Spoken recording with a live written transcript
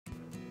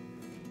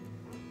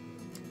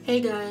Hey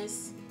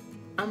guys,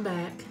 I'm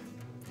back,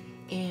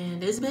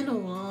 and it's been a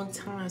long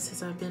time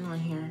since I've been on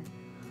here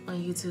on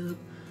YouTube.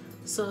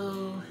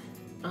 So,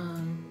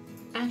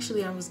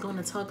 actually, I was going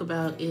to talk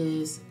about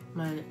is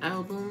my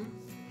album.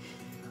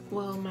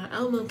 Well, my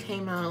album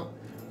came out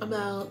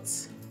about,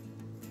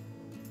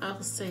 I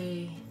would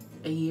say,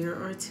 a year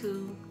or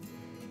two.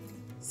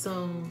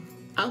 So,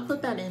 I'll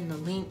put that in the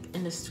link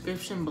in the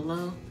description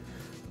below.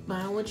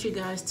 But I want you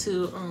guys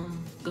to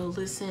go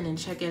listen and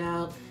check it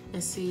out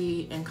and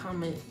see and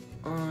comment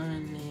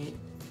on it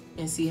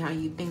and see how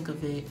you think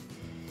of it.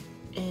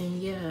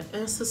 And yeah,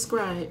 and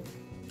subscribe.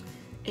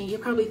 And you're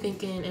probably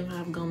thinking if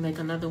I'm gonna make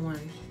another one.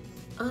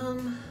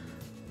 I'm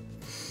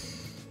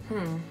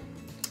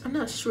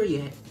not sure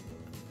yet.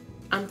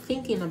 I'm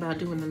thinking about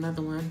doing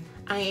another one.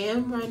 I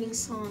am writing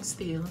songs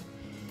still,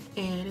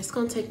 and it's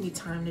gonna take me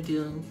time to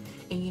do.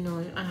 And you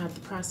know, I have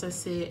to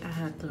process it, I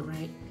have to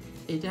write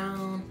it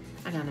down,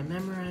 I gotta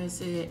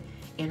memorize it,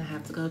 and I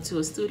have to go to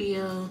a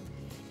studio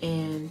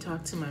and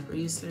talk to my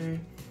producer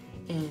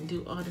and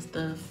do all the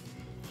stuff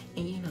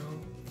and you know,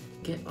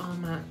 get all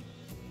my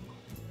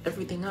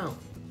everything out.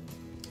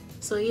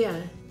 So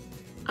yeah,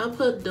 I'll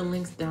put the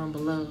links down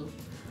below,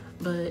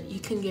 but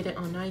you can get it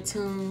on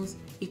iTunes,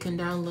 you can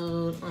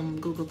download on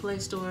Google Play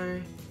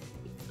Store,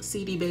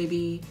 CD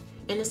Baby,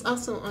 and it's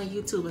also on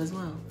YouTube as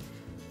well.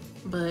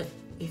 But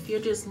if you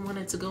just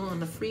wanted to go on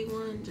the free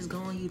one, just go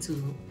on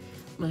YouTube.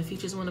 But if you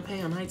just want to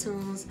pay on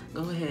iTunes,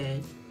 go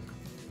ahead.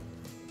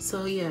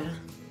 So yeah,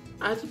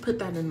 I'll just put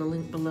that in the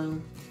link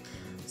below.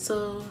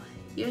 So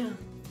yeah,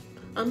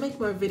 I'll make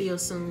more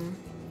videos soon,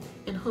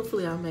 and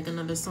hopefully I'll make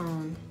another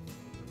song,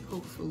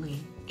 hopefully,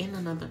 and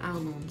another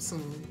album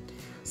soon.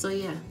 So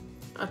yeah,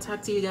 I'll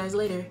talk to you guys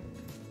later.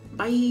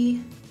 Bye.